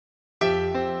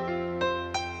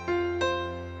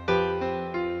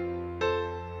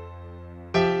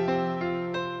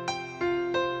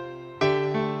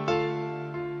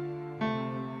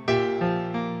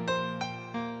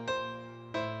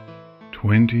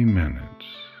20 Minutes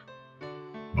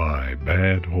by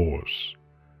Bad Horse.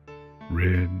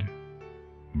 Read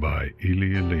by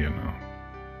Eliana.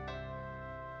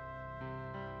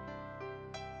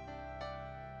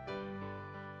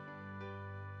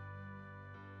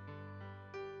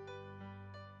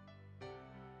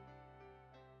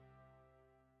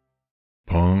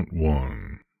 Part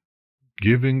 1.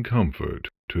 Giving Comfort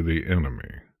to the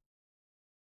Enemy.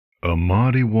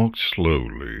 Amadi walked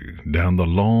slowly down the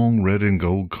long red and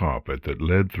gold carpet that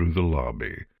led through the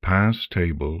lobby, past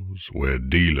tables where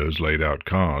dealers laid out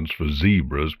cards for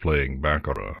zebras playing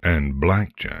baccarat and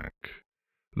blackjack.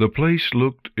 The place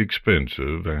looked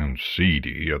expensive and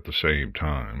seedy at the same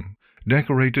time,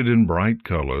 decorated in bright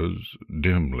colors,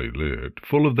 dimly lit,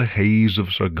 full of the haze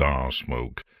of cigar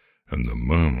smoke and the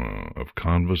murmur of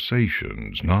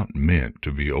conversations not meant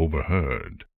to be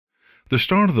overheard. The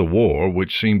start of the war,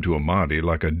 which seemed to Amadi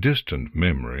like a distant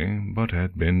memory, but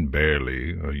had been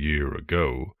barely a year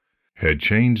ago, had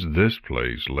changed this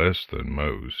place less than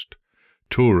most.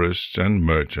 Tourists and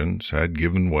merchants had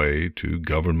given way to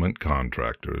government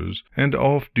contractors and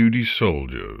off-duty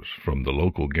soldiers from the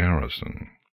local garrison.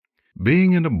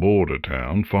 Being in a border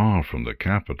town far from the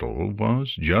capital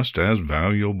was just as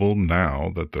valuable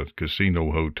now that the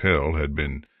casino hotel had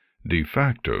been de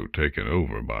facto taken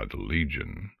over by the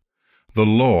Legion. The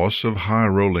loss of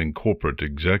high-rolling corporate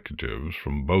executives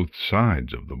from both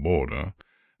sides of the border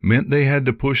meant they had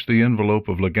to push the envelope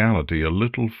of legality a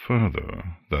little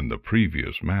further than the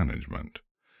previous management.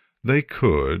 They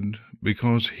could,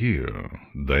 because here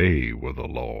they were the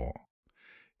law.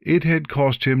 It had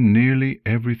cost him nearly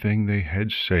everything they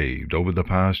had saved over the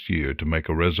past year to make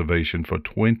a reservation for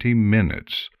 20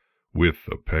 minutes with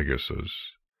the Pegasus.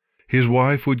 His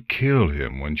wife would kill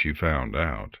him when she found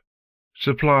out.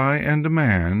 Supply and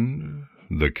demand,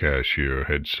 the cashier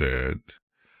had said.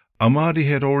 Amadi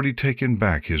had already taken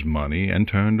back his money and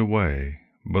turned away,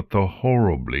 but the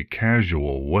horribly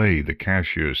casual way the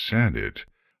cashier said it,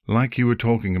 like he were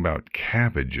talking about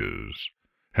cabbages,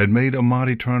 had made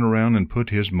Amadi turn around and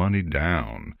put his money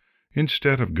down,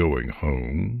 instead of going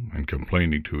home and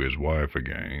complaining to his wife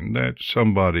again that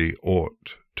somebody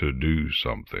ought to do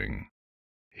something.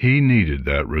 He needed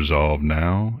that resolve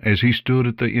now, as he stood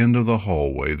at the end of the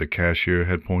hallway the cashier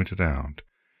had pointed out,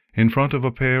 in front of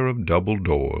a pair of double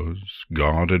doors,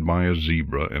 guarded by a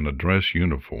zebra in a dress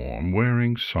uniform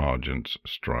wearing sergeant's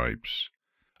stripes.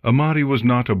 Amadi was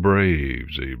not a brave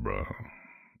zebra.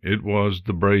 It was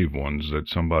the brave ones that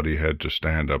somebody had to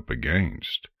stand up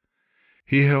against.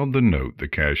 He held the note the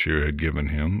cashier had given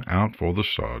him out for the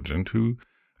sergeant, who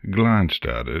glanced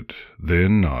at it,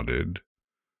 then nodded.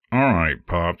 "All right,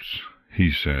 Pops,"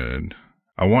 he said.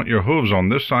 "I want your hooves on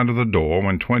this side of the door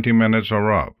when 20 minutes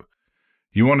are up.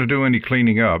 You want to do any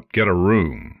cleaning up, get a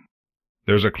room.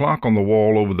 There's a clock on the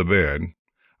wall over the bed.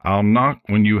 I'll knock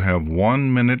when you have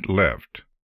 1 minute left.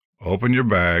 Open your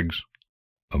bags."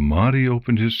 Amadi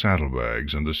opened his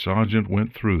saddlebags, and the sergeant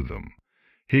went through them.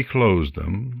 He closed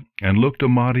them and looked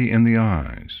Amadi in the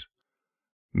eyes.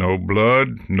 "No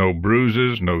blood, no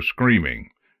bruises, no screaming.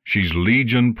 She's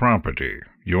Legion property.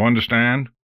 You understand?"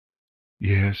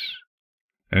 "Yes."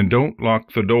 "And don't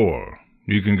lock the door.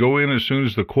 You can go in as soon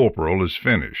as the corporal is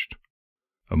finished."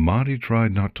 Amadi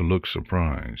tried not to look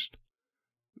surprised.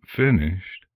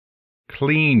 "Finished?"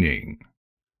 "Cleaning."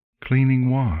 "Cleaning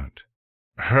what?"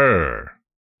 "Her."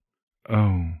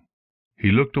 "Oh."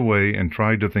 He looked away and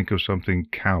tried to think of something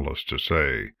callous to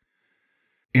say.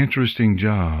 "Interesting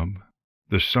job."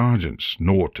 The sergeant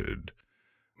snorted.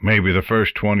 "Maybe the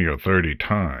first 20 or 30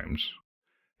 times.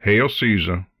 Hail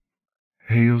Caesar."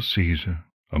 "Hail Caesar,"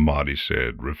 Amadi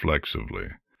said reflexively.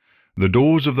 The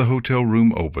doors of the hotel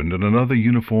room opened, and another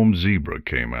uniformed zebra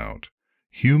came out.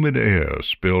 Humid air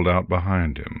spilled out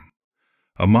behind him.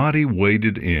 Amadi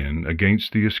waded in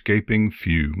against the escaping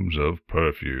fumes of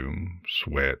perfume,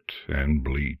 sweat, and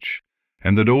bleach,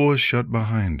 and the doors shut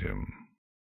behind him.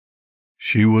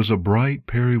 She was a bright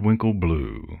periwinkle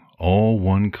blue, all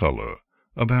one color,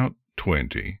 about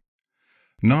 20.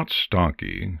 Not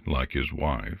stocky, like his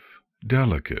wife,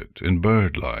 delicate and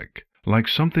bird-like, like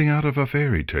something out of a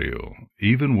fairy tale,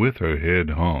 even with her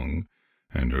head hung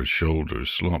and her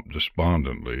shoulders slumped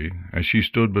despondently as she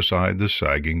stood beside the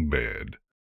sagging bed.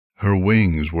 Her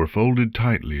wings were folded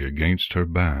tightly against her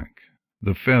back.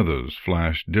 The feathers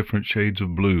flashed different shades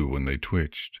of blue when they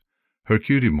twitched. Her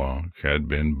cutie mark had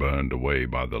been burned away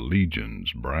by the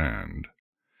Legion's brand.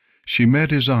 She met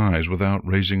his eyes without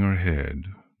raising her head,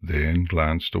 then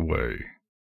glanced away.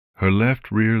 Her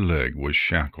left rear leg was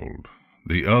shackled.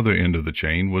 The other end of the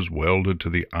chain was welded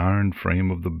to the iron frame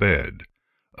of the bed,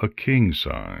 a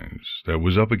king-size that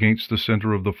was up against the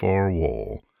center of the far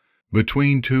wall,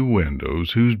 between two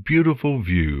windows whose beautiful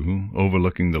view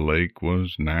overlooking the lake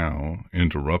was now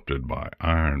interrupted by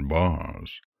iron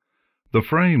bars. The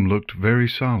frame looked very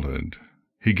solid.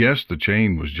 He guessed the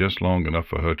chain was just long enough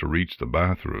for her to reach the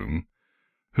bathroom,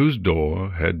 whose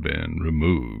door had been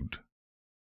removed.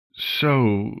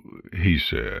 "So," he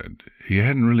said, he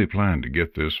hadn't really planned to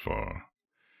get this far.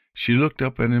 She looked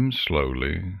up at him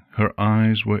slowly. Her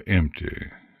eyes were empty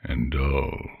and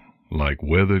dull, like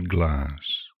weathered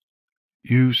glass.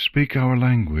 "You speak our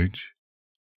language?"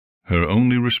 Her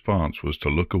only response was to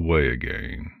look away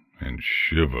again and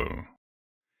shiver.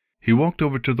 He walked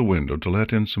over to the window to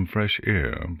let in some fresh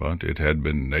air, but it had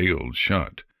been nailed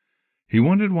shut. He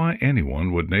wondered why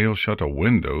anyone would nail shut a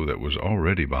window that was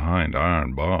already behind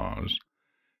iron bars.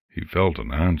 He felt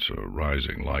an answer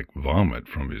rising like vomit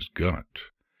from his gut,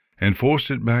 and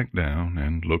forced it back down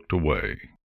and looked away.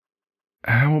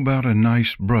 "How about a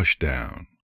nice brush down?"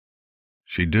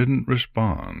 She didn't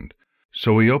respond,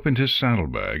 so he opened his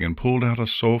saddlebag and pulled out a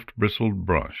soft bristled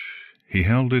brush. He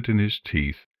held it in his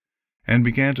teeth and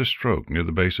began to stroke near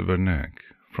the base of her neck,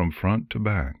 from front to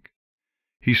back.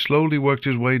 He slowly worked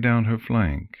his way down her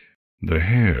flank. The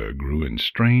hair grew in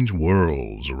strange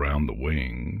whirls around the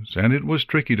wings, and it was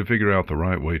tricky to figure out the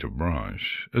right way to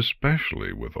brush,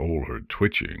 especially with all her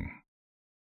twitching.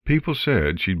 People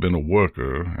said she'd been a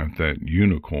worker at that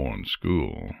unicorn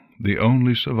school, the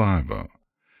only survivor.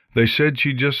 They said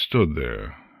she just stood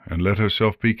there and let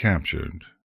herself be captured,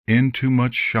 in too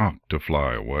much shock to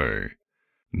fly away.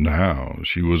 Now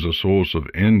she was a source of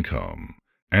income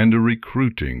and a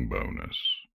recruiting bonus.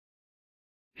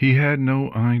 He had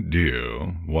no idea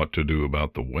what to do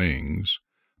about the wings.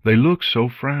 They looked so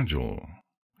fragile.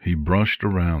 He brushed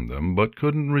around them, but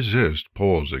couldn't resist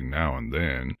pausing now and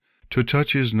then to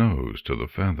touch his nose to the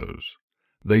feathers.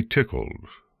 They tickled.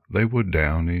 They were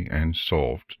downy and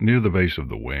soft near the base of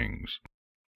the wings.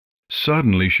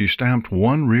 Suddenly she stamped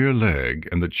one rear leg,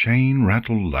 and the chain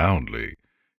rattled loudly.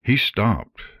 He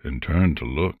stopped and turned to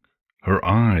look. Her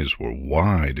eyes were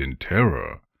wide in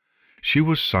terror. She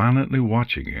was silently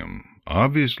watching him,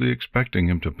 obviously expecting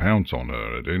him to pounce on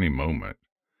her at any moment.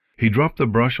 He dropped the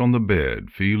brush on the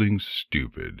bed, feeling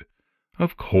stupid.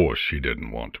 Of course she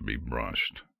didn't want to be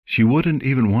brushed. She wouldn't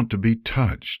even want to be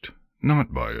touched,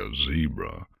 not by a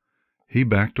zebra. He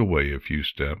backed away a few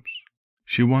steps.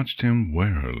 She watched him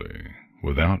warily,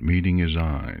 without meeting his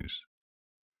eyes.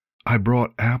 "I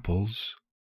brought apples."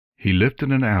 He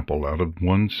lifted an apple out of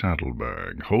one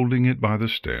saddlebag, holding it by the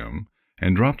stem,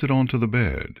 and dropped it onto the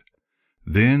bed.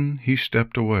 Then he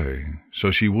stepped away, so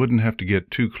she wouldn't have to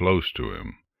get too close to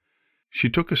him. She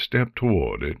took a step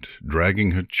toward it,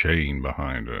 dragging her chain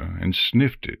behind her, and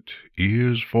sniffed it,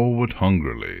 ears forward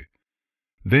hungrily.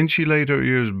 Then she laid her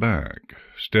ears back,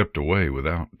 stepped away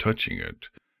without touching it,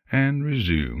 and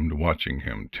resumed watching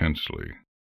him tensely.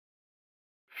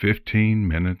 15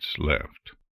 minutes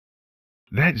left.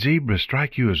 "That zebra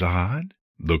strike you as odd?"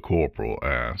 the corporal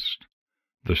asked.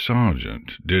 The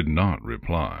sergeant did not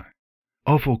reply.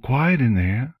 "Awful quiet in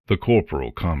there," the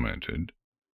corporal commented.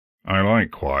 "I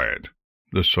like quiet,"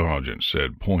 the sergeant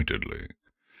said pointedly.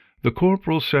 The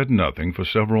corporal said nothing for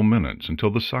several minutes, until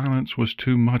the silence was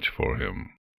too much for him.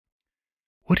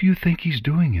 "What do you think he's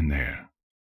doing in there?"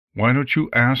 "Why don't you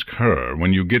ask her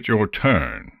when you get your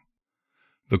turn?"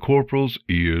 The corporal's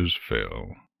ears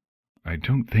fell. "I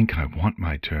don't think I want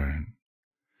my turn."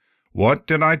 "What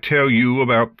did I tell you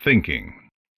about thinking?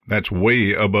 That's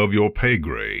way above your pay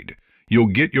grade. You'll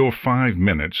get your 5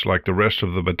 minutes like the rest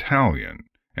of the battalion,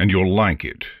 and you'll like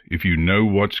it if you know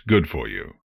what's good for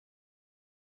you."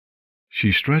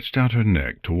 She stretched out her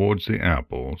neck towards the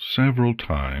apple several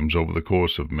times over the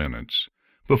course of minutes,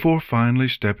 before finally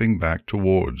stepping back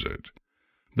towards it.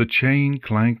 The chain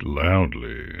clanked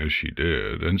loudly as she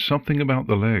did, and something about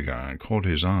the leg iron caught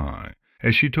his eye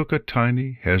as she took a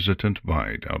tiny, hesitant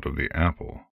bite out of the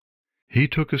apple. He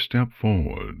took a step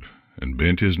forward and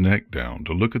bent his neck down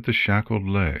to look at the shackled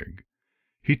leg.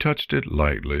 He touched it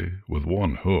lightly with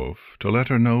one hoof to let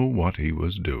her know what he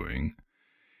was doing.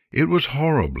 It was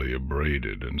horribly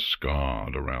abraded and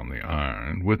scarred around the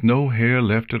iron, with no hair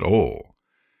left at all.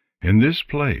 In this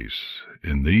place,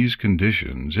 in these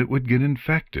conditions, it would get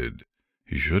infected.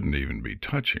 He shouldn't even be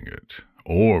touching it,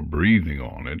 or breathing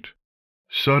on it.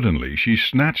 Suddenly she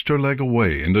snatched her leg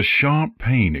away, and a sharp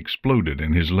pain exploded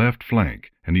in his left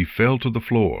flank, and he fell to the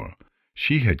floor.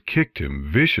 She had kicked him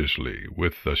viciously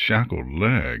with the shackled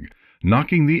leg,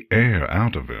 knocking the air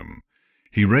out of him.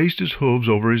 He raised his hooves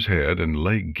over his head and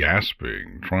lay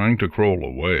gasping, trying to crawl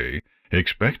away,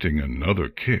 expecting another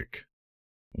kick.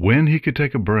 When he could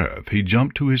take a breath, he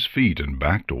jumped to his feet and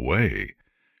backed away.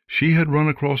 She had run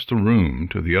across the room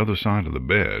to the other side of the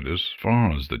bed, as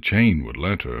far as the chain would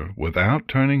let her, without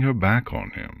turning her back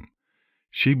on him.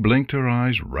 She blinked her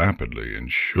eyes rapidly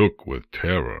and shook with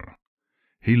terror.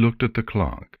 He looked at the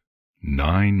clock.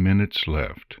 9 minutes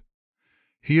left.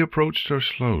 He approached her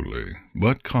slowly,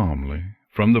 but calmly,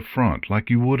 from the front like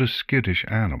you would a skittish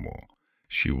animal.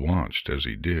 She watched as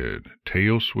he did,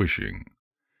 tail swishing.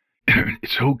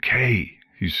 "It's okay,"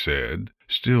 he said,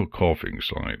 still coughing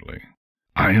slightly.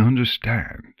 "I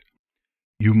understand.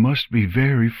 You must be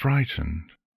very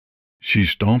frightened." She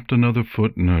stomped another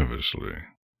foot nervously.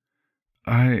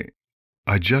 I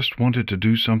just wanted to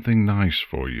do something nice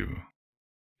for you."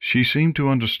 She seemed to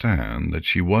understand that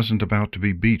she wasn't about to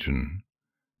be beaten.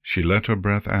 She let her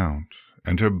breath out,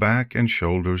 and her back and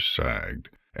shoulders sagged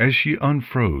as she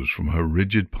unfroze from her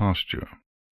rigid posture.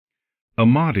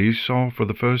 Amadi saw for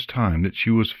the first time that she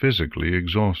was physically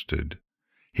exhausted.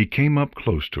 He came up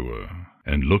close to her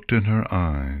and looked in her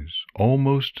eyes,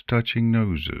 almost touching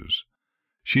noses.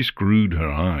 She screwed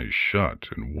her eyes shut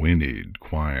and whinnied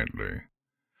quietly.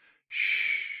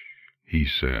 "Shh," he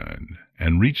said,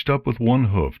 and reached up with one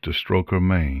hoof to stroke her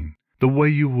mane, the way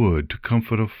you would to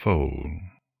comfort a foal,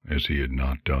 as he had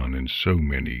not done in so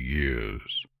many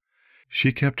years.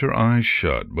 She kept her eyes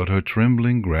shut, but her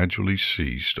trembling gradually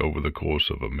ceased over the course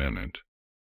of a minute.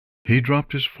 He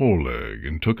dropped his foreleg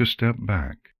and took a step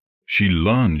back. She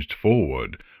lunged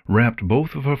forward, wrapped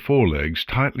both of her forelegs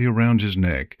tightly around his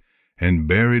neck, and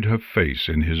buried her face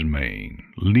in his mane,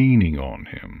 leaning on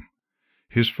him.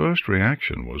 His first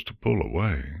reaction was to pull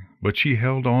away, but she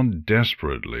held on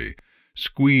desperately,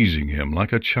 squeezing him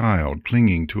like a child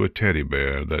clinging to a teddy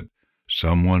bear that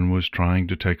someone was trying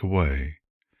to take away.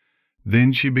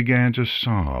 Then she began to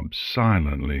sob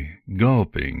silently,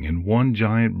 gulping in one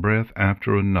giant breath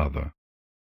after another.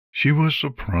 She was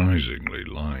surprisingly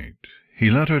light. He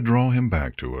let her draw him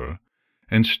back to her,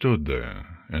 and stood there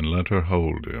and let her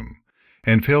hold him,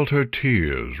 and felt her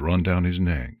tears run down his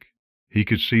neck. He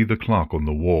could see the clock on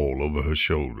the wall over her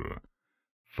shoulder.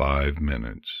 5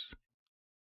 minutes.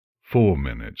 4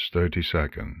 minutes, 30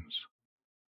 seconds.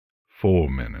 4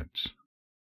 minutes.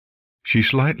 She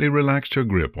slightly relaxed her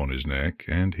grip on his neck,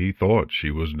 and he thought she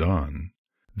was done.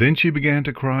 Then she began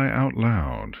to cry out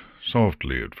loud,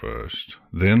 softly at first,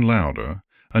 then louder,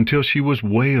 until she was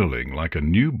wailing like a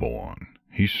newborn.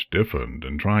 He stiffened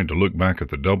and tried to look back at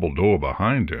the double door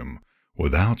behind him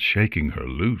without shaking her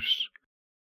loose.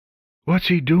 "What's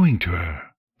he doing to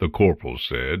her?" the corporal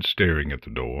said, staring at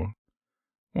the door.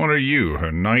 "What are you,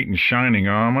 her knight in shining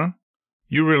armor?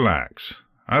 You relax.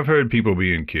 I've heard people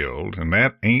being killed, and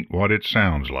that ain't what it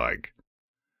sounds like."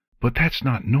 "But that's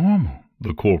not normal,"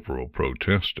 the corporal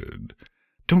protested.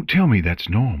 "Don't tell me that's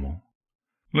normal."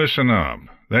 "Listen up.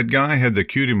 That guy had the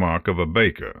cutie mark of a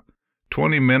baker.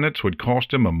 20 minutes would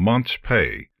cost him a month's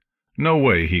pay. No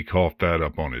way he coughed that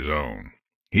up on his own.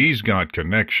 He's got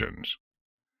connections."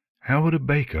 "How would a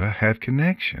baker have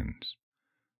connections?"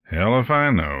 "Hell if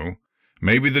I know.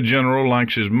 Maybe the general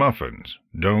likes his muffins.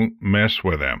 Don't mess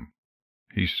with him."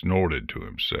 He snorted to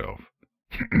himself.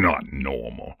 "Not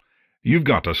normal. You've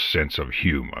got a sense of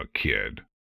humor, kid."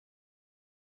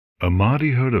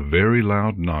 Amadi heard a very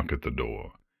loud knock at the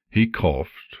door. He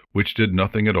coughed, which did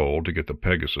nothing at all to get the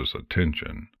Pegasus'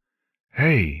 attention.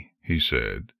 "Hey," he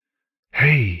said.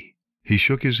 "Hey." He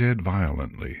shook his head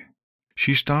violently.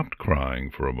 She stopped crying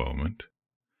for a moment.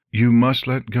 "You must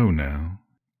let go now.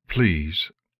 Please.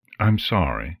 I'm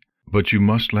sorry, but you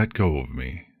must let go of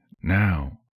me.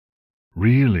 Now.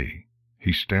 Really."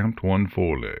 He stamped one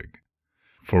foreleg.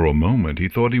 For a moment he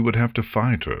thought he would have to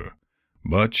fight her,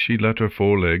 but she let her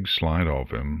foreleg slide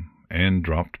off him and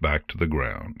dropped back to the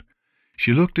ground.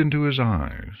 She looked into his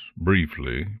eyes,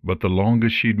 briefly, but the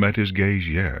longest she'd met his gaze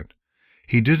yet.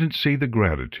 He didn't see the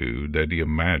gratitude that he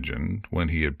imagined when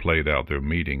he had played out their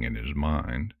meeting in his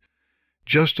mind.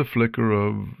 Just a flicker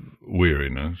of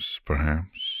weariness,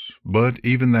 perhaps, but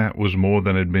even that was more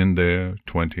than had been there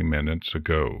 20 minutes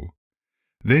ago.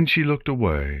 Then she looked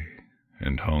away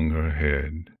and hung her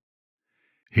head.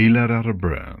 He let out a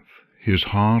breath. His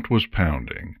heart was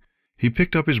pounding. He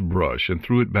picked up his brush and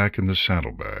threw it back in the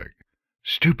saddlebag.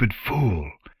 Stupid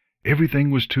fool! Everything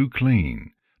was too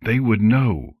clean. They would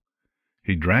know.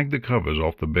 He dragged the covers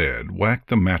off the bed, whacked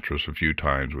the mattress a few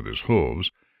times with his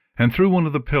hooves, and threw one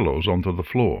of the pillows onto the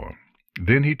floor.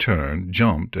 Then he turned,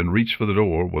 jumped, and reached for the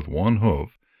door with one hoof,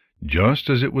 just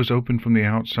as it was opened from the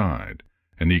outside,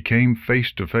 and he came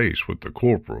face to face with the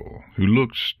corporal, who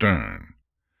looked stern.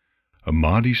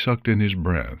 Amadi sucked in his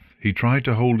breath. He tried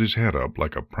to hold his head up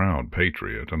like a proud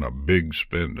patriot and a big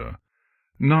spender.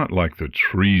 not like the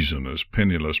treasonous,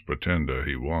 penniless pretender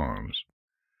he was.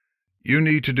 "You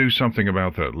need to do something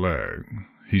about that leg,"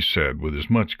 he said with as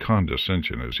much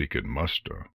condescension as he could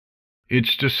muster.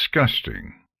 "It's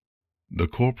disgusting." The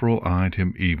corporal eyed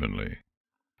him evenly.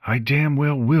 "I damn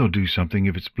well will do something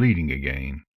if it's bleeding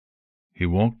again." He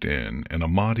walked in, and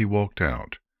Amati walked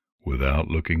out, without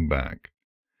looking back.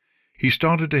 He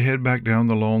started to head back down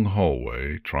the long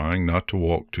hallway, trying not to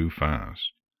walk too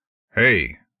fast.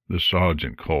 "Hey!" the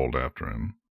sergeant called after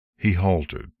him. He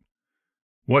halted.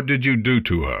 "What did you do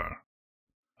to her?"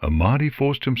 Amati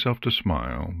forced himself to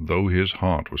smile, though his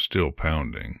heart was still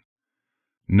pounding.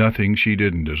 "Nothing she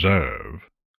didn't deserve."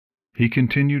 He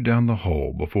continued down the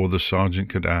hall before the sergeant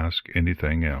could ask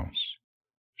anything else.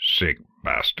 "Sick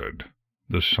bastard,"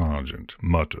 the sergeant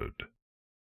muttered.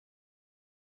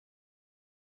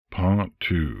 Part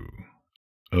 2.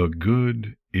 A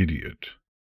Good Idiot.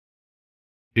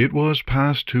 It was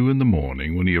past 2 in the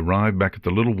morning when he arrived back at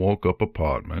the little walk-up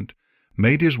apartment,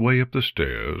 made his way up the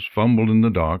stairs, fumbled in the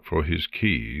dark for his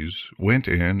keys, went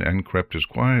in, and crept as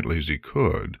quietly as he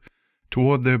could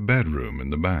toward their bedroom in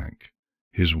the back.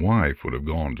 His wife would have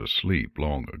gone to sleep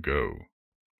long ago.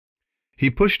 He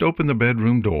pushed open the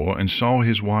bedroom door and saw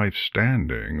his wife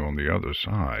standing on the other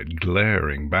side,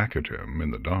 glaring back at him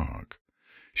in the dark.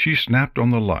 She snapped on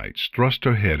the lights, thrust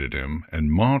her head at him,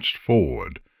 and marched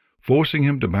forward, forcing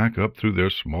him to back up through their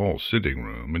small sitting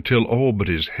room until all but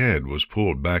his head was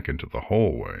pulled back into the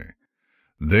hallway.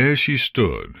 There she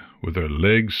stood, with her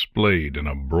legs splayed in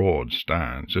a broad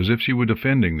stance, as if she were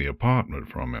defending the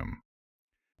apartment from him.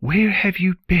 "Where have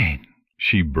you been?"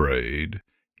 she brayed.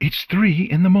 "It's 3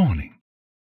 in the morning."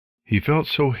 He felt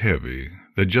so heavy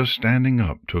that just standing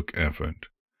up took effort.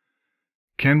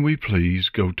 "Can we please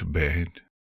go to bed?"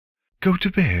 "Go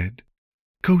to bed?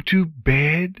 Go to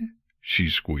bed?" she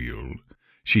squealed.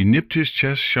 She nipped his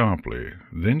chest sharply,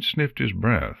 then sniffed his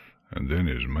breath, and then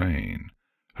his mane.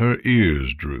 Her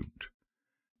ears drooped.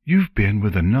 "You've been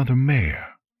with another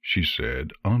mare," she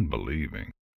said,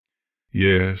 unbelieving.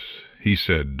 "Yes," he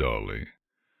said dully.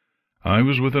 "I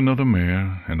was with another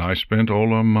mare, and I spent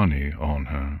all our money on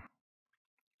her."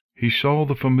 He saw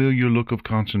the familiar look of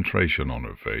concentration on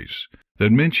her face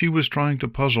that meant she was trying to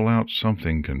puzzle out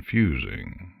something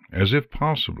confusing, as if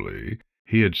possibly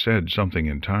he had said something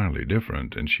entirely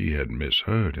different and she had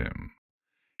misheard him.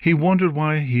 He wondered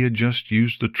why he had just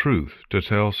used the truth to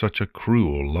tell such a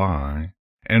cruel lie,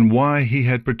 and why he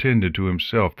had pretended to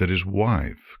himself that his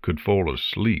wife could fall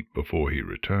asleep before he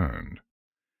returned.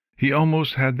 He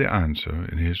almost had the answer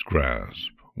in his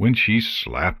grasp when she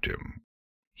slapped him.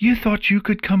 "You thought you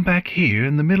could come back here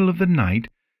in the middle of the night,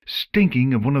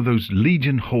 stinking of one of those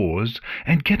Legion whores,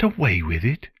 and get away with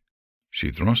it?" She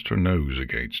thrust her nose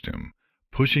against him,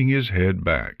 pushing his head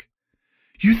back.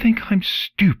 "You think I'm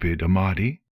stupid,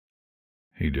 Amati?"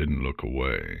 He didn't look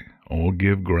away or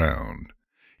give ground.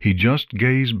 He just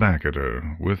gazed back at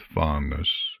her with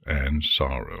fondness and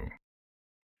sorrow.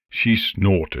 She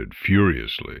snorted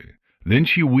furiously. Then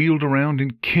she wheeled around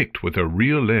and kicked with her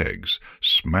rear legs,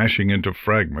 smashing into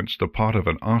fragments the pot of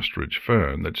an ostrich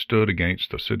fern that stood against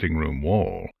the sitting-room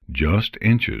wall, just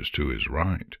inches to his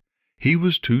right. He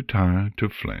was too tired to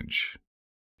flinch.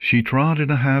 She trod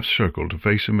in a half-circle to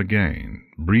face him again,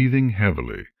 breathing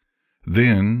heavily.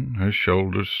 Then her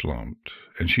shoulders slumped,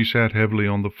 and she sat heavily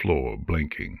on the floor,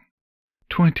 blinking.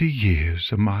 20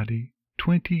 years, Amati,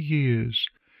 20 years.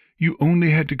 You only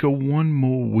had to go 1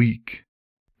 more week.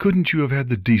 Couldn't you have had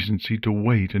the decency to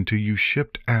wait until you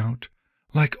shipped out,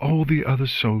 like all the other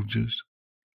soldiers?"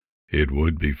 It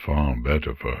would be far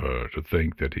better for her to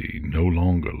think that he no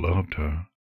longer loved her.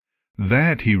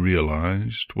 That, he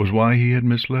realized, was why he had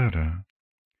misled her.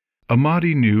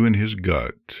 Amati knew in his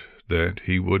gut that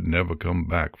he would never come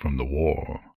back from the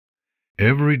war.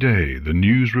 Every day the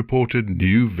news reported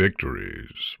new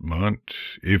victories, but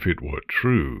if it were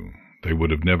true, they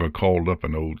would have never called up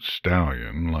an old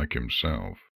stallion like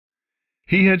himself.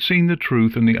 He had seen the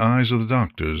truth in the eyes of the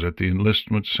doctors at the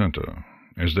enlistment center,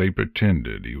 as they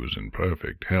pretended he was in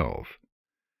perfect health.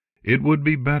 It would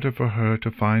be better for her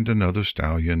to find another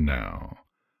stallion now,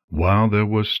 while there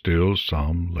was still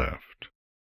some left.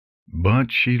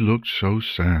 But she looked so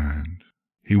sad.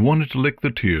 He wanted to lick the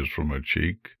tears from her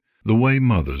cheek, the way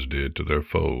mothers did to their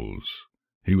foals.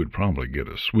 He would probably get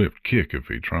a swift kick if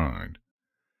he tried.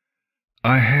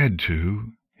 "I had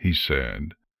to," he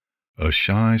said. A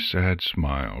shy, sad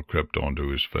smile crept onto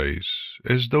his face,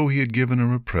 as though he had given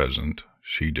her a present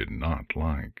she did not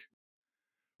like.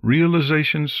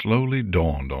 Realization slowly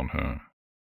dawned on her.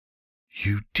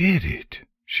 "You did it,"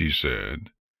 she said.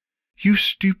 "You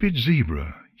stupid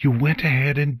zebra, you went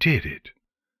ahead and did it."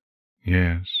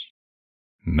 "Yes."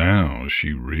 Now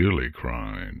she really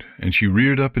cried, and she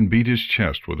reared up and beat his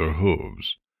chest with her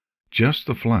hooves. Just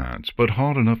the flats, but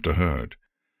hard enough to hurt.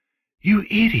 "You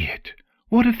idiot!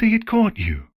 What if they had caught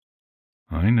you?"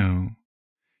 "I know."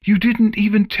 "You didn't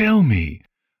even tell me.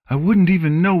 I wouldn't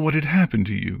even know what had happened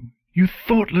to you. You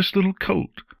thoughtless little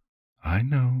colt." "I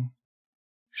know."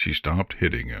 She stopped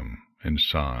hitting him and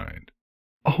sighed.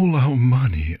 "All our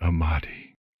money,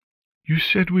 Amati. You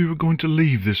said we were going to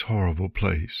leave this horrible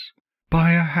place,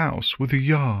 buy a house with a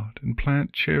yard and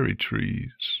plant cherry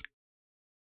trees.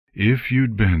 If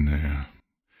you'd been there,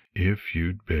 if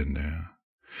you'd been there,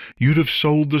 you'd have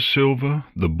sold the silver,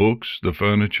 the books, the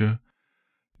furniture,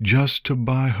 just to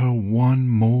buy her one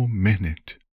more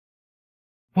minute.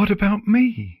 What about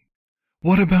me?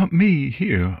 What about me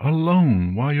here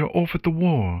alone while you're off at the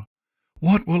war?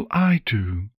 What will I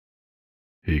do?"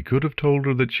 He could have told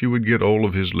her that she would get all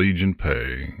of his Legion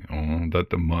pay, or that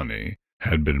the money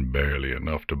had been barely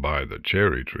enough to buy the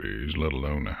cherry trees, let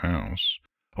alone a house,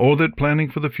 or that planning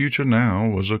for the future now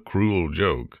was a cruel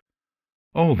joke.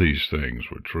 All these things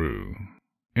were true.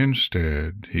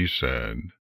 Instead, he said,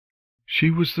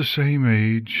 "She was the same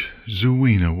age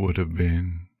Zuina would have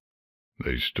been."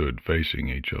 They stood facing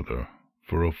each other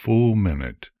for a full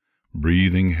minute,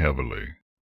 breathing heavily.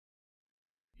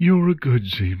 "You're a good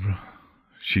zebra,"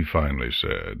 she finally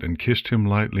said, and kissed him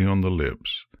lightly on the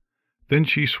lips. Then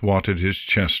she swatted his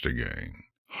chest again,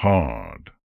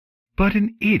 hard. "But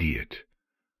an idiot!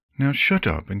 Now shut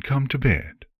up and come to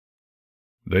bed."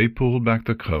 They pulled back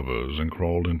the covers and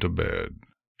crawled into bed.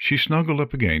 She snuggled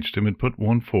up against him and put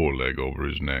one foreleg over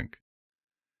his neck.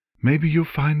 "Maybe you'll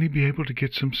finally be able to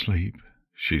get some sleep,"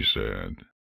 she said.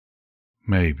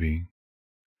 "Maybe."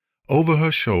 Over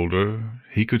her shoulder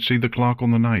he could see the clock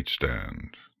on the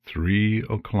nightstand. 3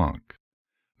 o'clock.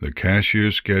 The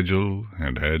cashier's schedule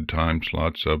had time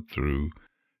slots up through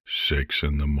 6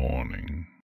 in the morning.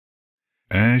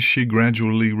 As she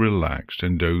gradually relaxed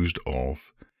and dozed off,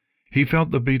 he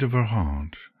felt the beat of her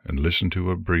heart and listened to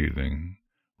her breathing,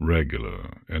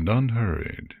 regular and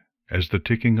unhurried as the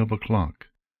ticking of a clock,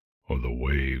 or the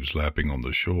waves lapping on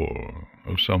the shore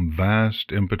of some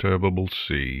vast imperturbable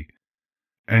sea,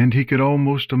 and he could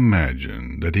almost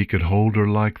imagine that he could hold her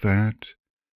like that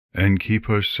and keep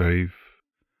her safe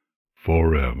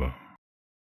forever.